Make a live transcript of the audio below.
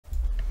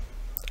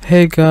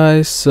Hey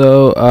guys,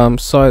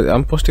 sorry,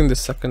 I'm posting the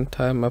second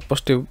time. I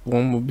posted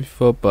one more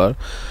before, but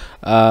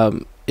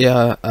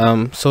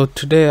so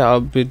today I'll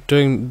be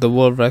doing the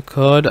world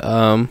record.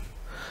 I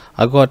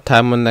got a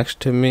timer next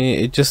to me.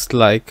 It just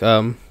like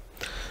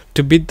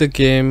to beat the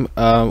game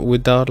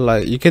without,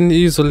 like, you can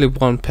use only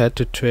one pet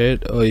to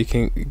trade, or you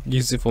can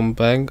use it from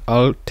bank.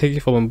 I'll take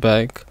it from a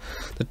bank.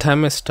 The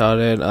timer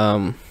started.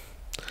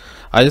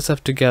 I just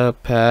have to get a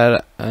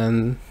pet,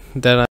 and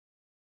then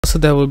also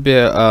there will be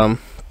a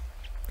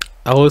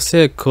I will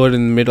say a code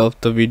in the middle of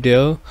the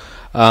video.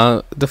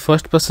 The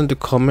first person to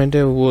comment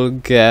it will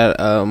get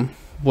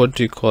what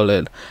do you call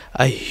it,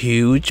 a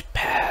huge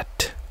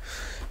pet.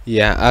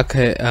 Yeah,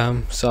 okay.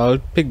 So I'll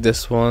pick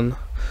this one.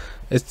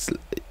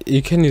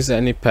 You can use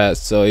any pet,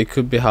 so it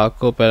could be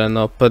hardcore pet or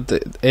not, but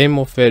the aim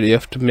of it, you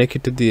have to make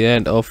it to the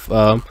end of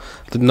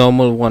the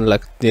normal one,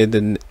 like near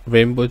the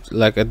rainbow,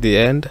 like at the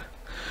end,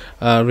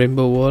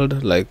 rainbow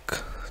world, like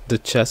the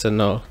chest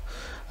and all.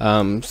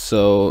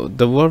 So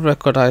the world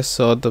record I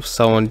saw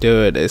someone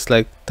do it, it's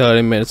like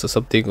 30 minutes or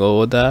something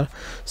over that,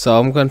 so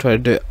I'm gonna try to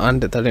do it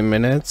under 30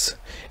 minutes.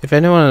 If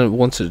anyone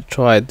wants to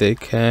try it, they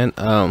can.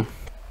 I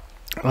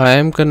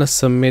am gonna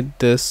submit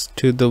this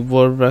to the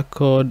world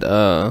record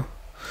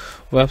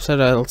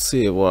website. I'll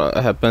see what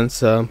happens.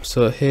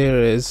 So here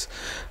is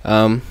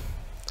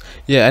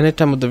yeah,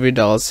 anytime of the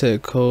video I'll say a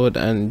code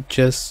and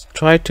just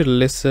try to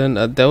listen.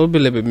 There will be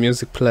a little bit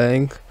music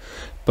playing,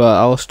 but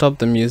I'll stop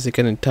the music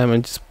anytime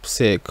and just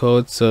say a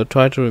code, so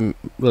try to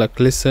like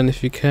listen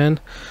if you can.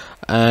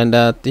 And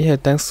yeah,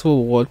 thanks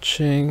for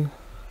watching.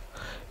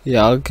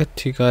 Yeah, I'll get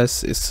to you guys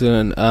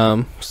soon.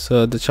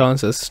 So the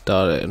challenge has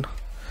started.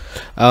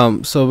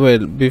 So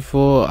wait,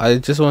 before, I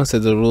just want to say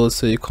the rules.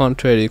 So you can't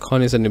trade, you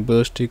can't use any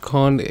boost, you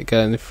can't get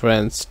any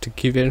friends to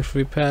give you any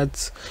free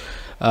pets,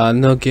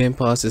 no game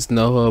passes,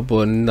 no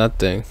hobo,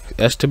 nothing. It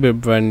has to be a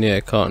brand new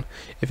account.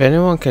 If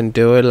anyone can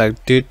do it,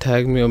 like, do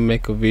tag me or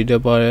make a video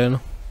about it,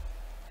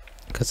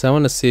 because I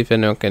want to see if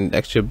anyone can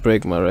actually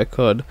break my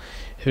record.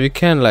 If you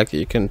can, like,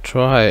 you can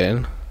try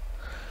it.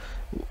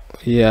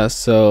 Yeah,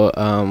 so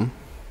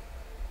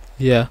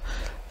yeah,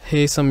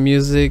 here's some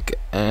music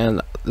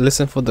and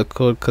listen for the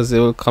code, because it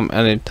will come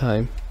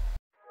anytime.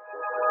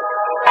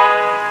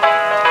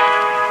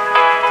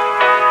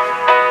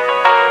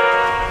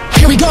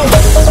 Here we go.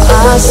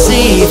 I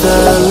see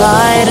the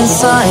light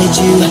inside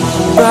you,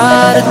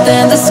 brighter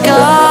than the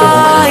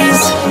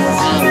skies.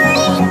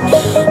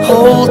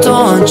 Hold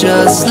on,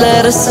 just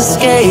let us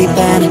escape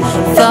and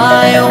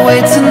fly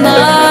away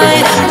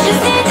tonight.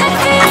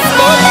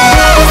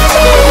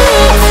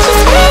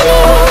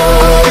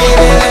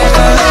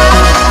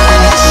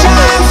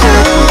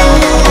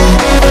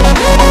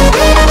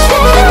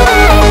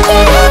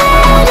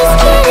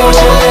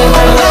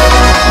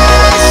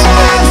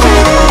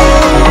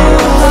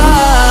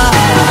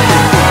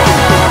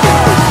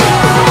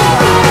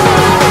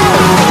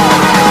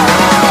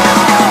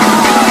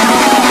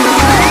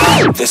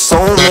 There's so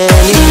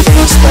many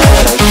things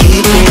that I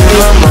keep in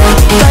my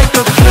mind, like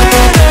the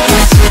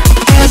past.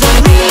 There's a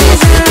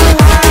reason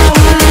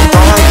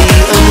why all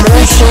the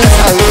emotions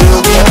I feel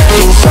kept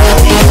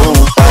inside you.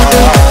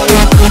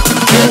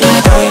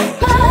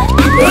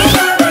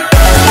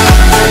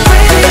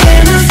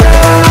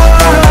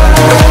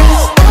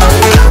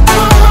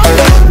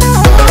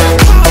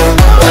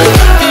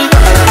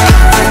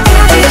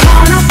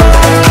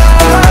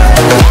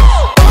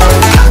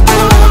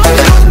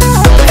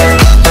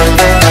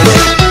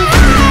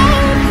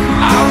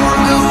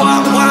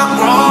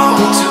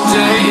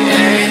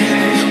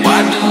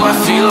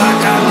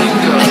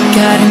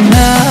 Got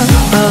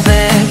enough of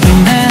every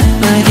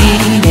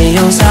melody, they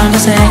all sound the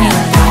same.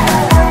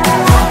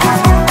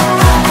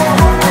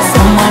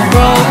 From my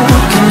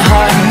broken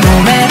heart, no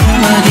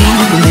remedy.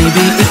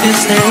 Maybe if you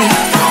stay,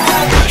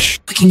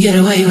 we can get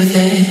away with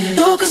it.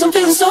 No, 'cause I'm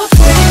feeling so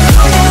free.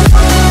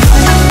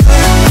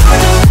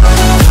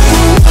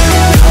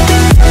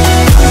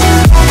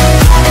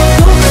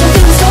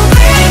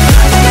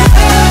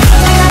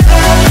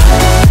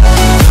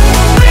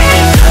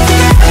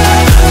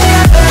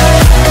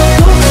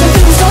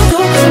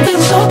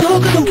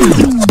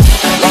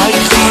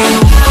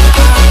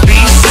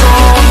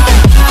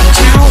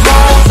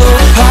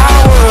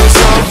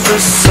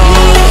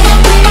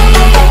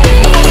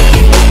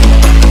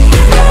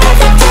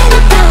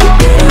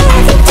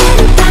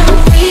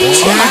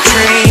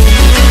 Dream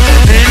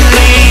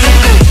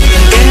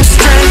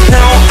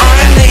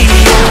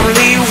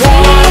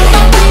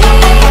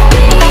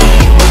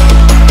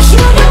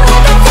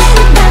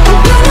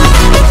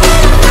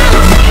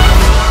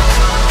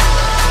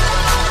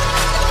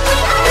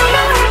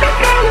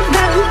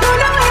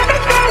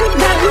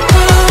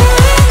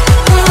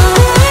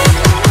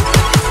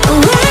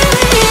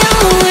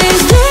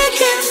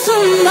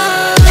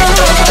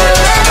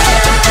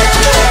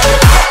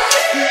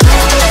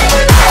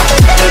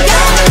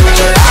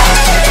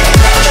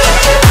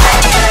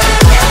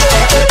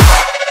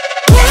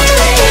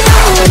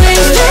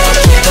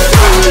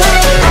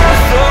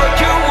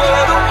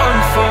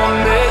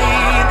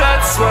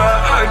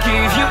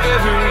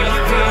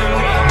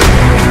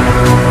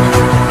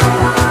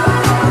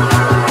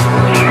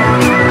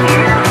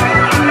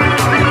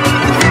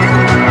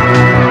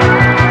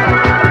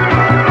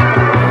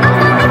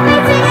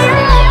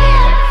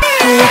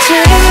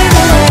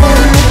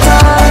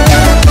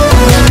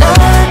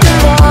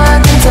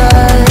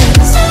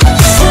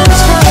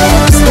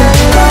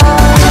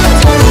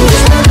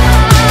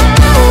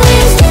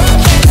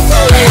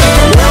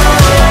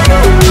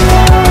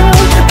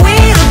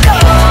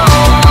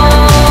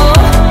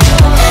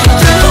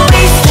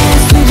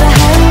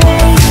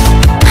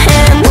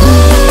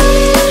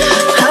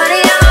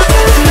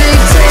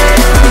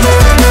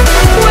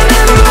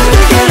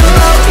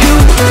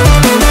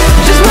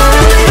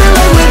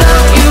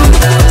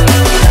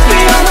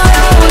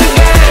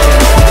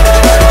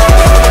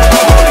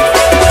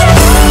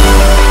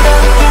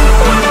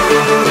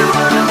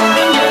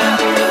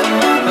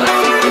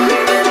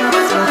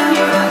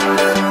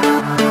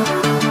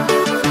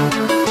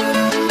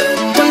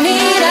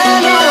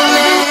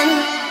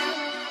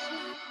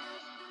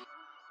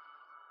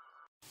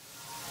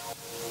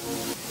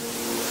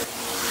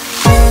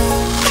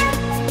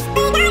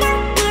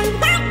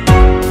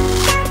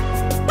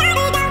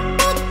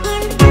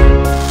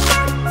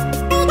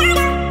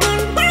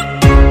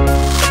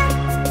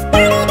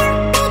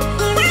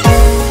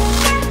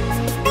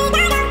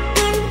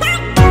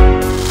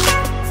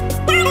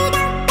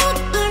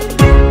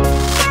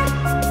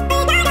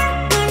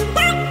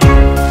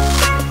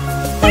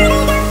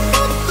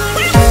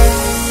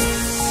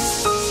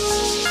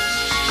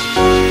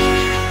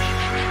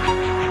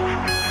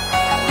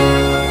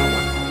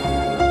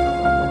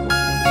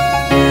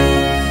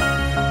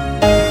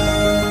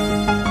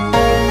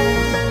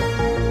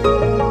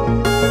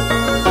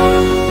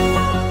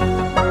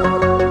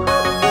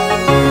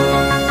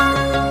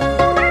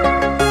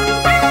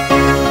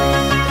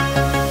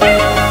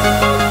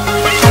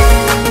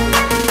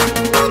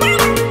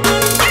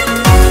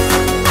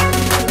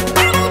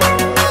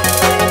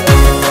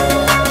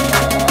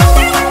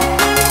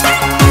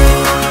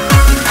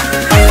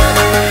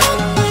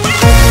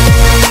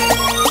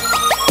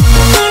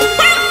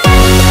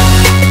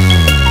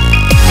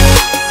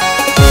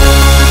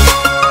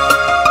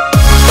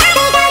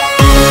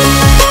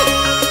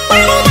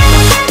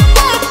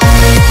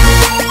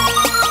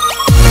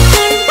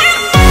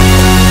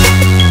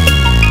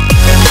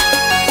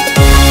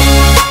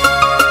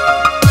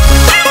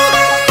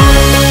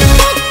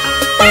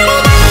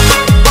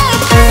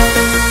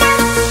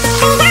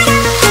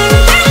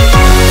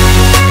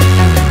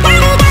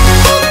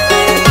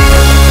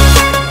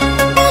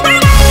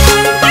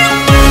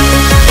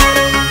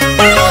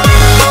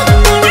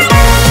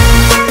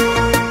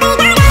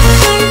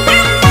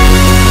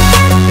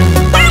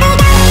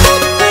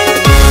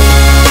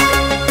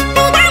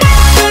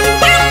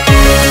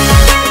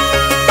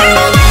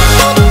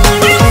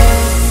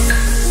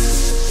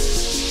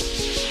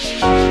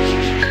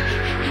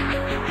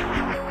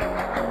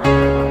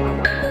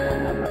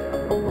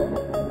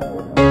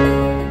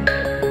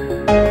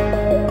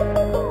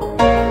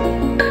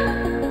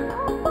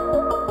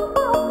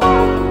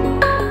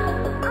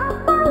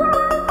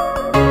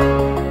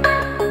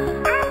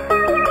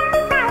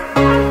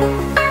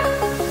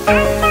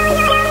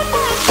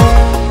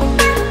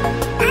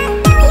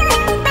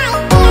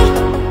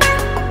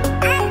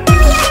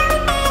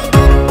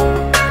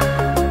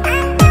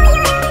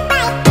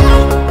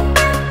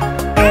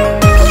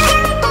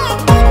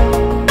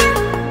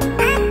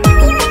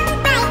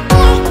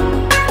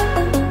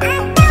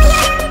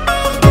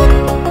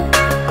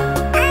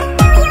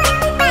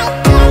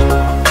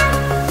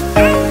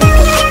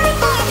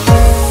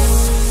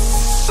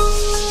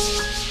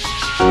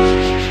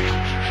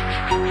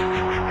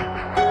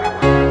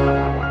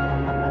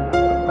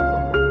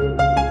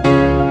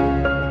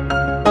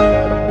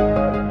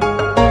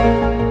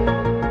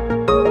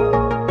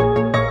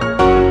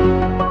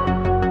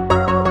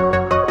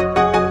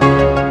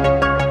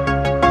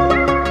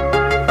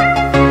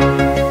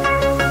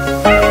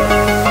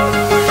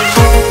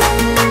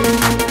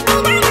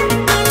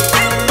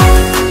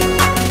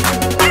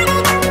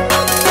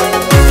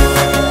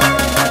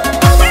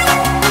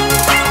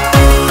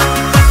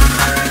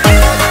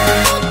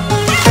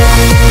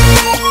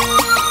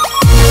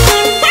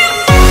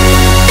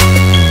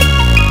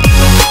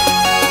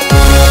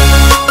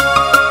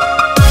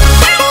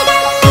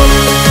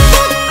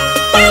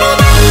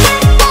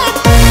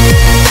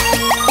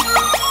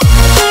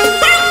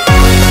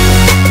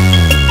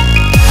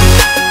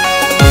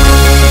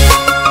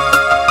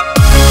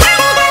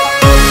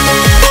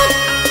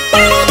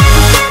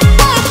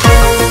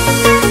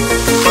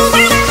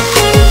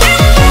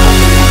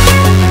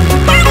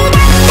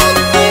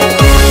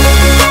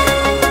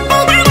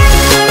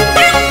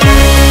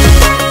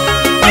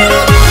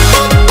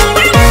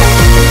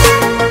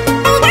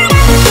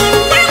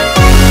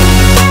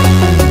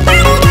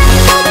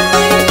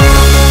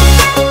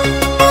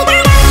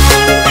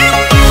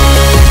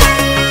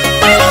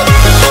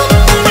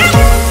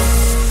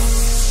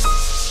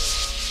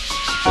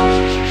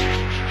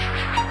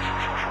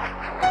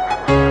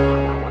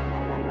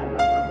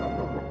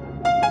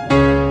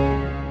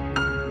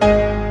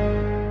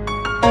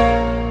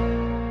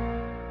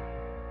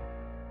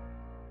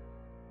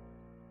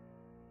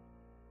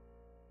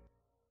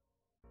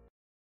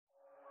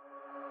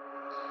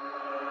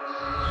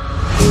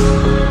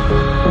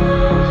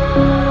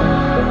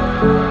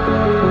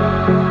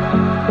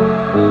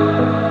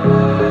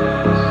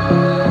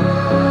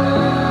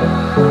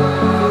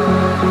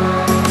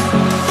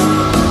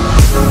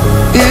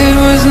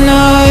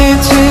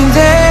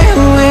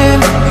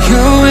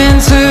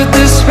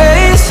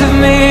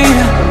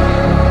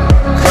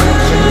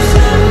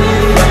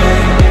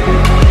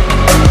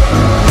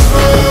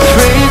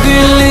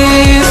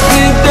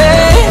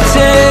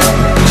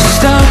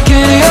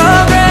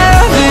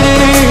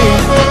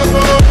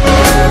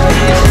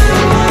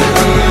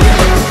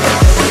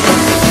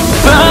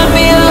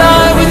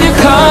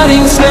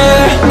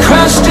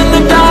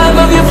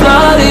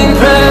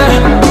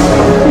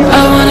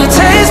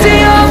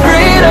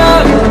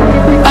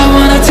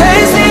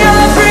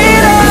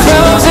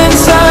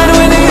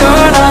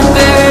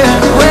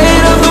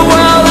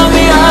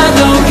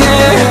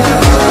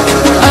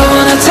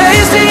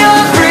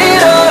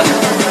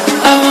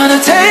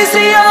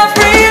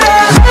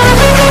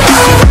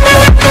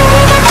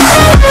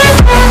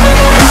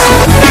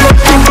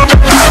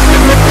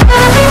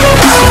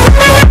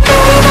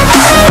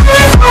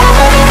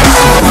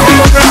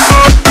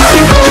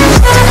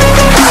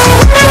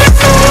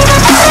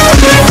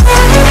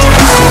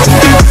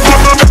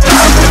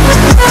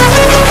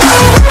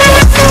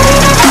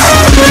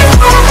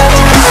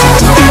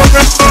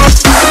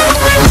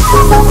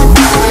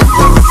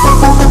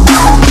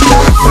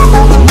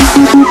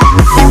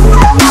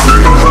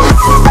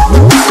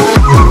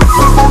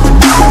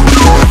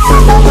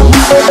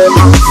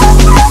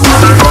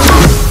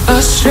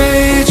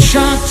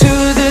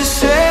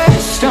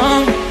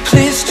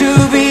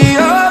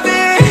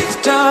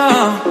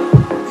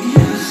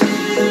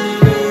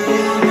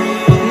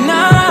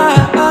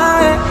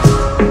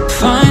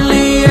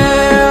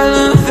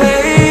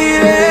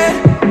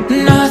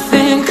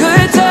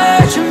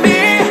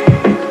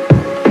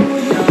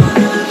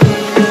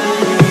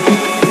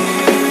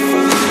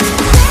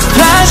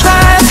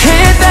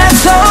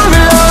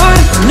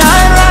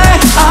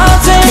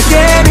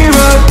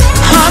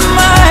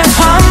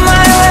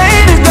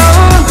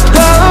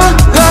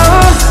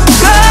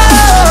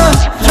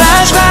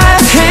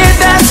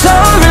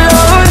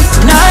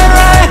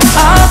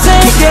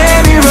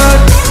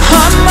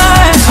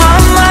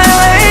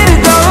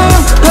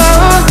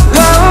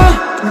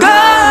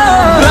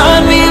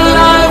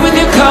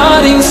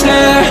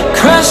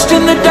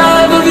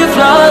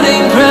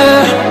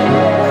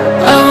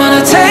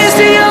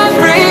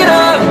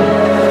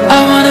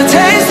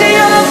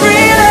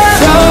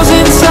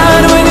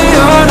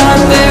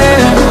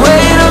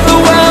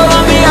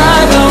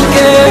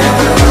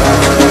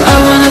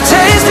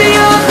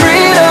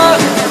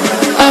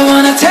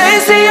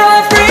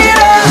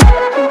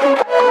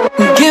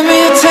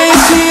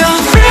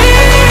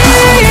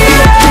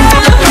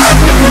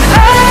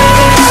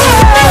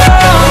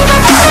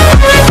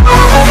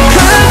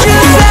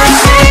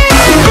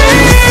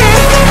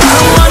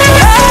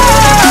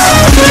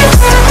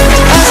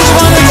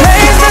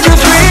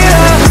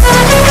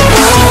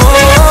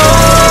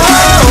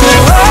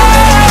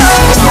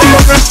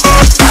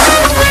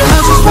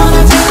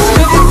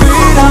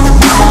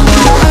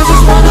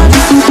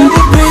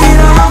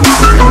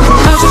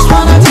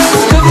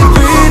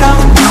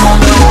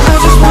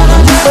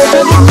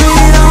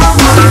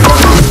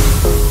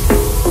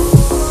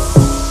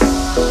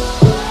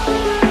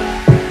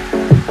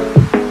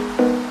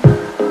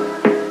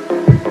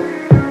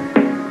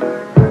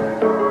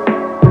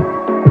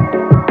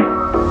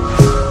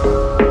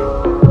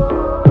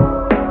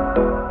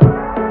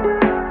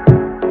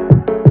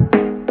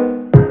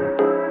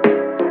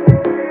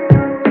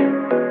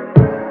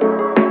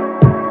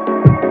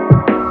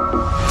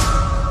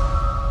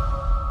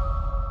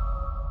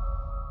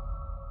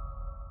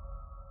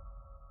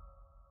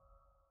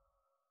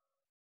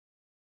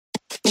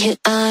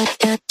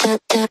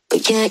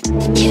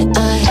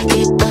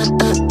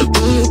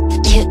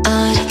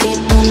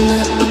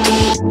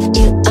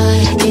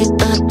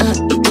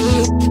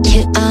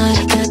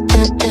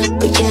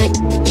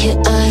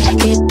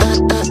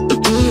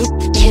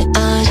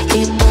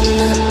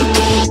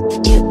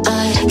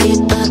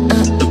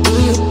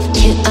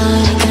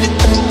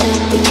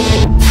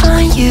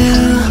Find you.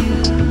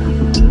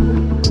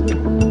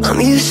 I'm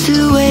used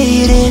to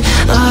waiting.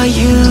 Are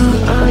you?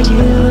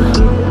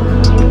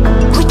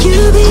 Would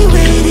you be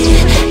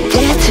waiting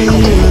there too?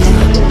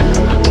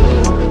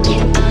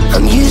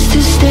 I'm used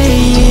to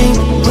staying.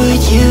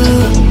 Would you?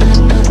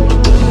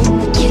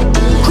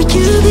 Would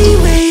you be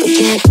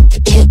waiting?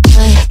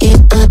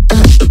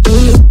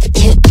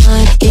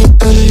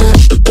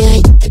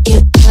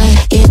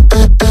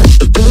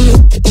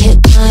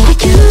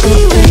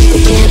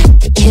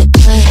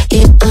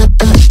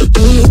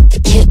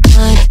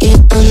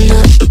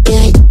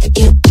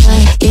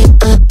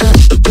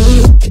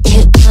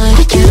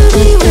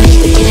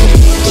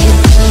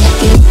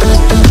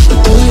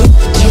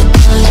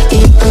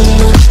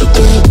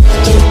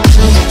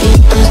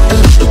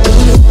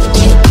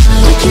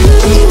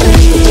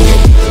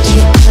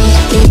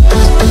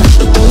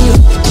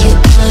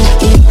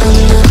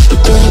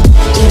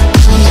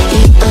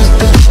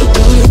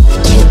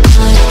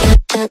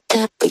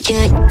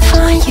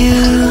 Find you.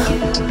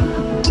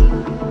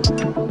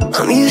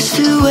 I'm used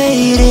to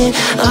waiting.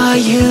 Are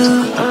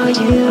you?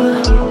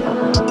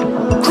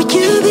 Would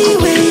you be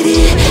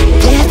waiting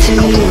there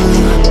too?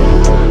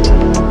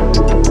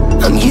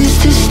 I'm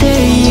used to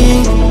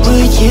staying.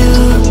 Would you?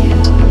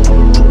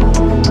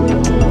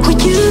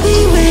 Would you be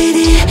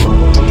waiting?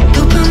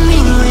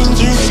 Dopamine when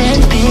you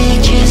send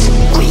pictures.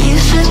 When you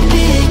send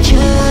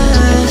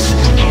pictures.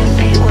 Can't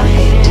be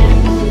waiting.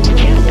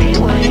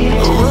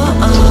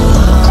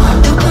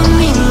 Oh,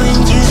 dopamine when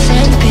you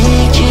send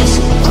pictures.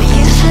 When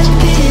you send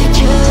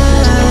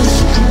pictures.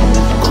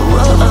 Oh,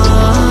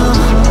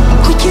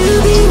 would you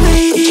be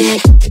waiting?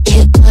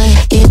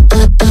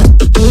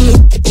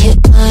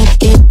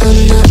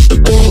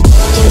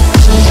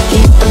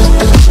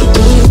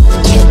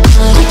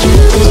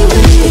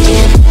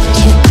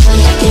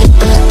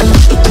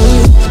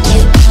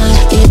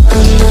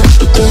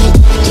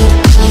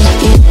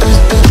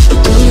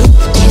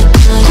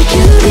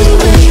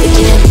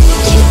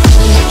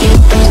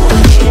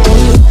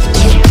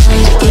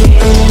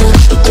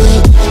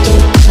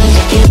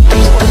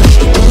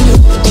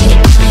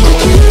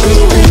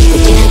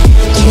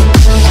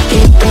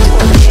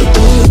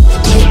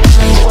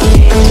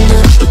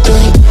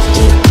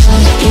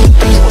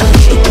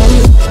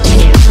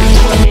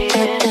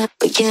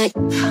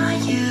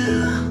 Find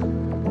you.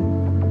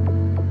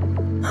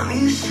 I'm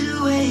used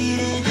to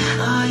waiting.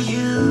 Are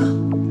you?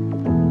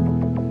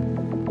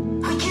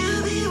 Would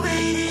you be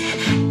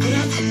waiting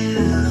there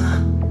too?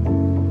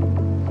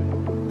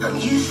 I'm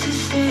used to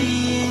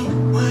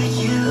staying. Would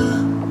you?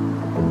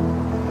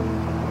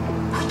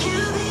 Would you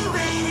be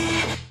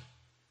waiting?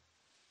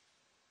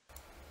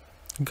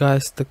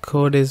 Guys, the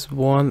code is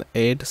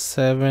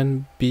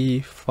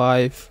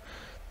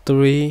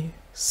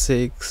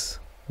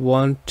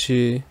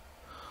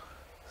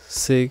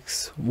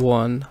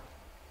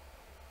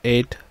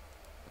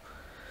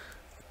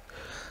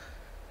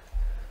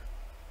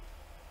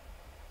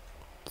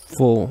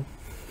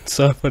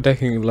Sorry for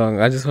taking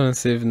long. I just want to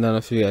see if none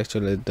of you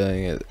actually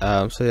doing it.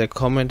 So yeah,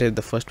 comment it,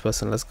 the first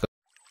person. Let's go.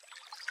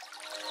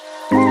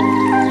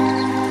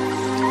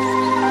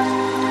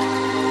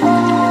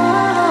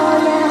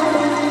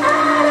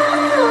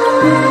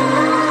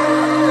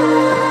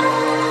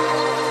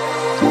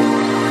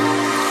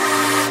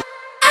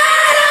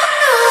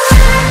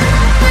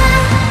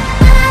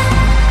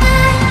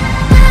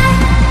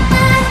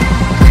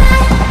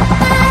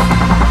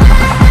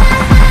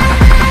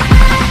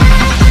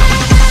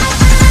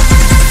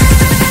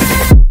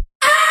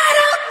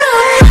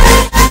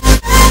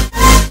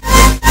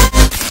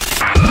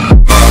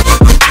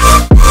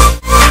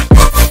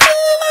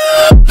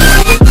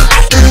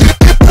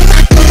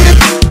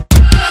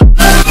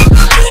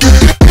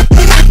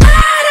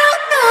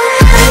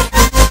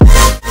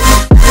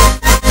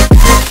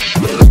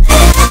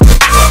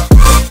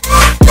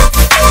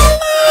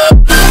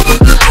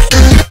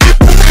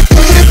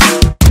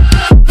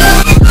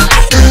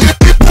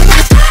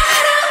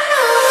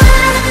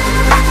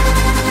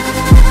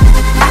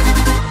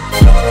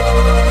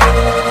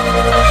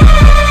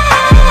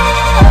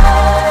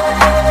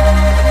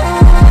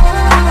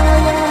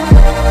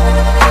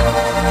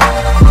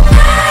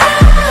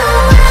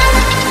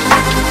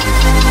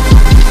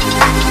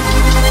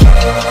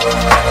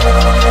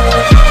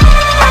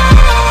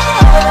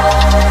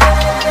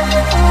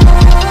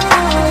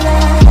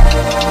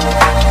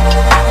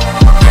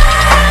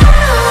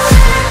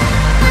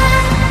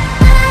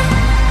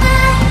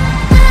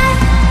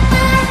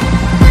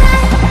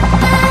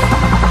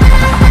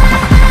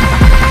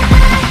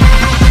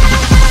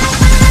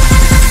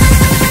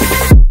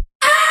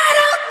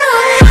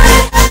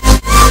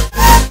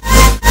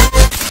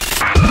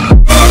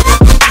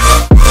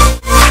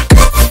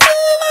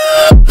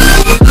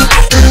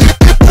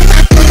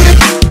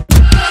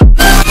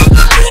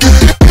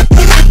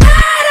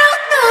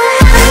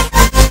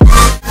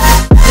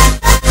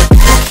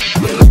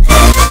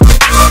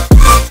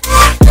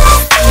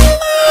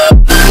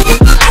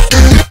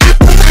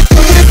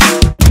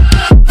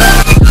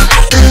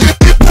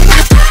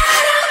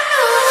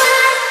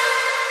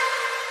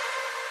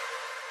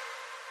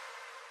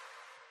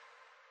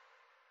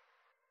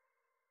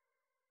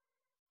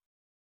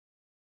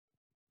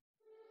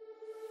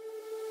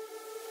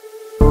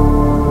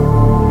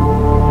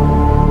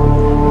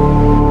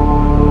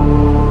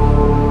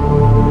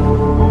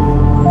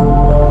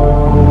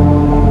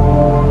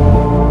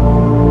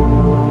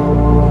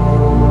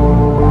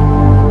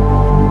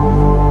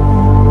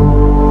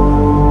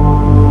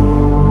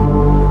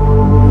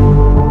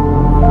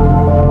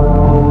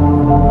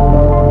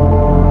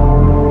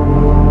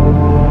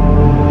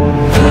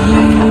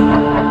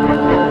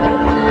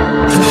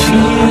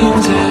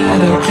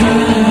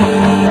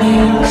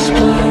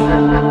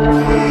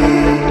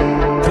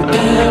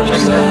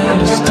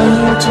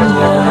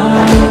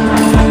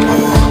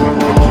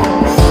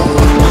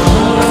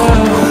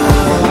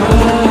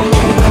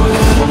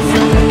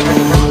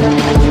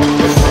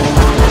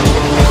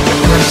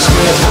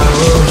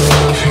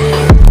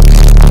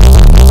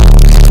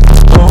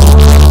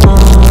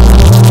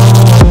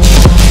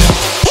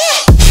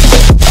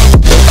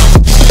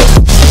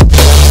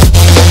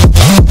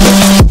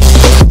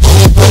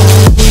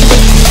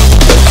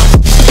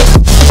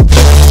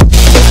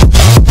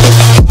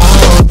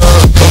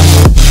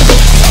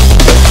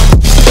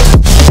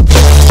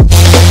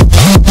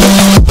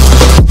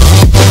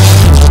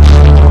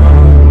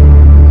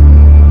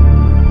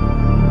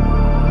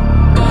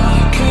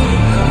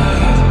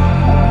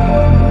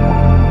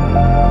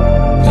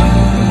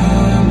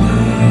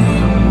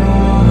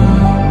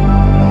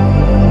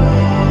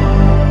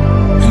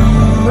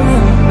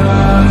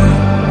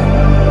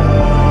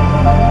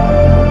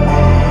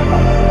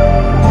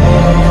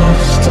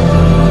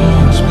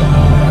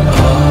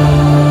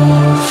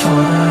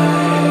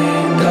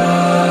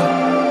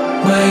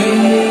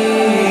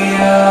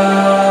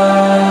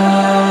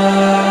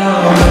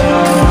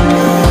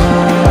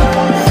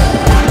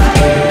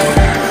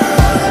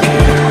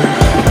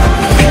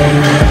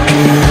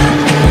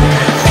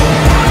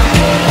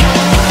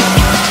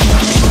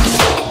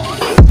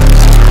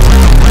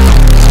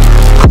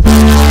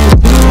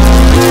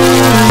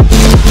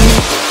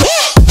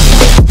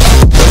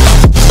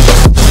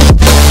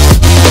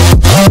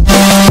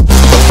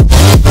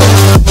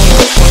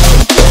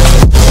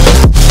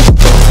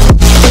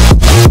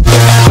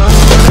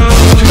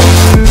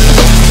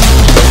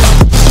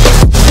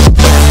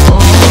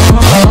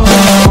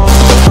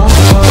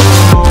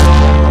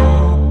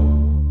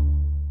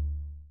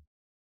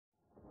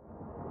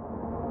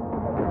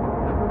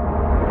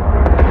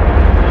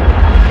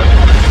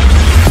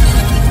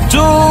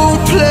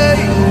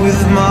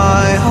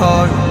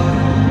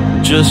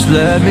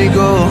 let me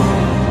go.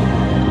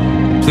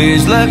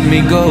 Please let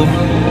me go.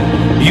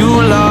 You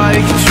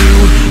like to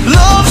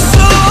love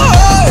so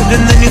hard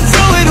and then you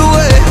throw it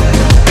away.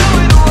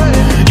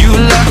 You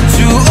like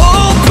to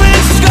open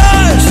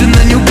skies and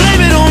then you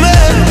blame it on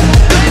me.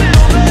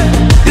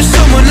 You're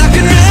someone I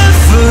can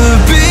never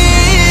be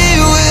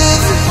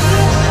with.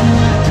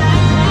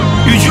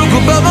 You joke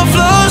about my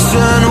flaws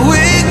and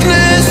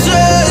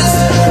weaknesses.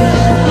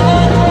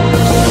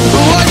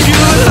 What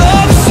you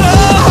love so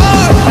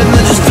hard and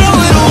then just throw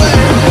it away.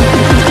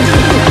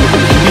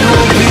 You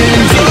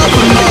opened up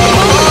my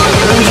heart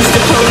and just to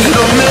close it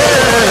on me.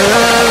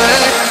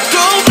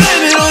 Don't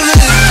blame it on me.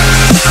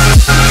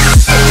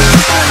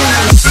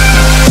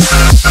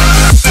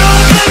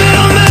 Don't blame it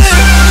on me.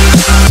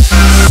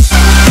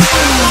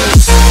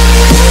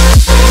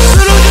 So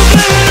don't you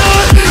blame it on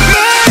me.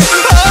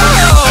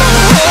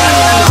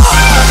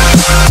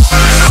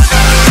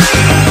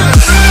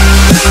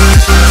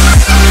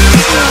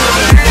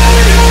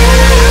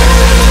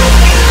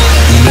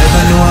 You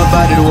never knew how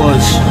bad it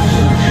was.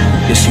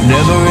 Guess you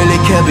never really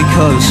cared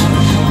because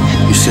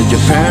you said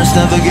your parents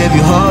never gave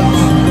you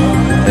hugs,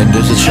 and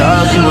as a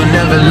child you were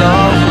never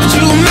loved.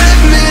 You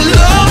make me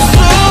love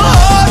so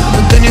hard,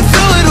 but then you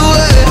throw it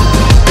away.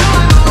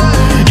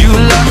 You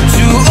like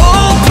to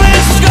open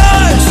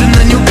skies and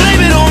then you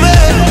blame it on me.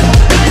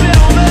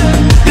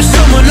 You're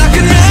someone I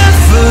can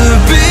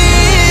never be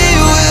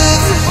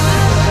with.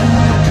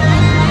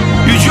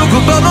 You joke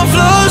about my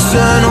flaws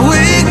and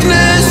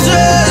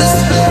weaknesses.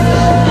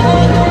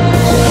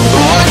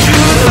 What you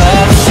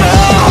love so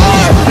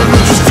hard and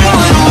then just throw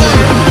it away.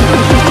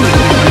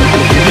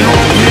 You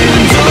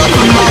opened up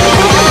my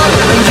heart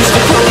and just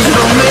to close it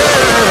on me.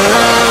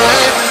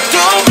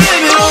 Don't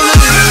blame it on me.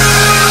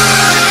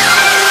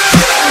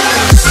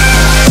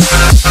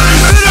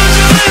 Don't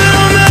you blame it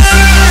on me.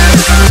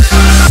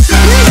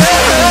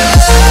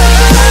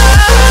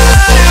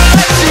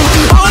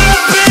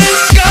 Open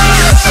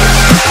skies.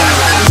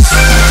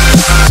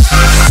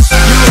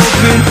 You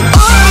open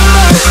all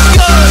my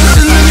skies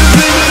and then you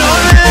blame it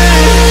on me.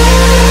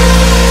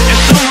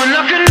 You're someone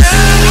I can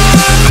never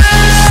be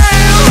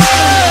with.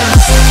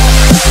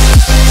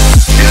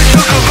 You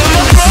took over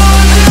my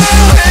flaws and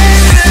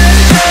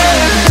weaknesses.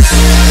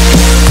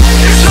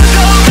 You took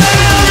over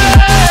me.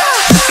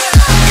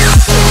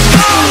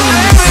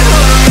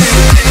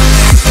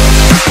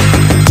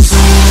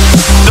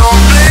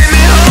 Don't blame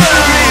it on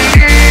me.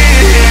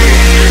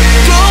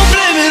 Don't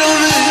blame it on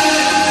me.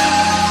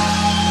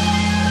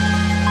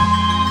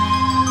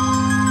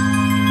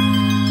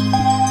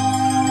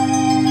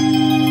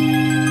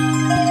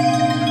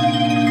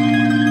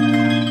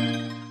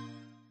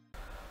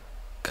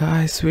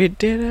 Guys, we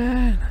did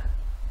it.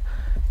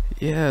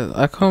 Yeah,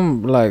 I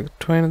come like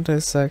 20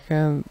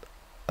 seconds,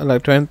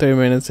 like 23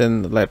 minutes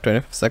and like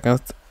 25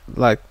 seconds.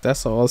 Like,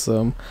 that's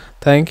awesome.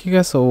 Thank you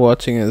guys for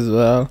watching as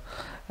well,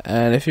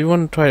 and if you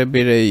want to try to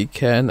beat it, you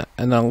can,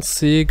 and I'll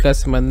see you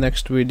guys in my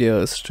next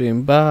video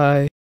stream.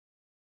 Bye.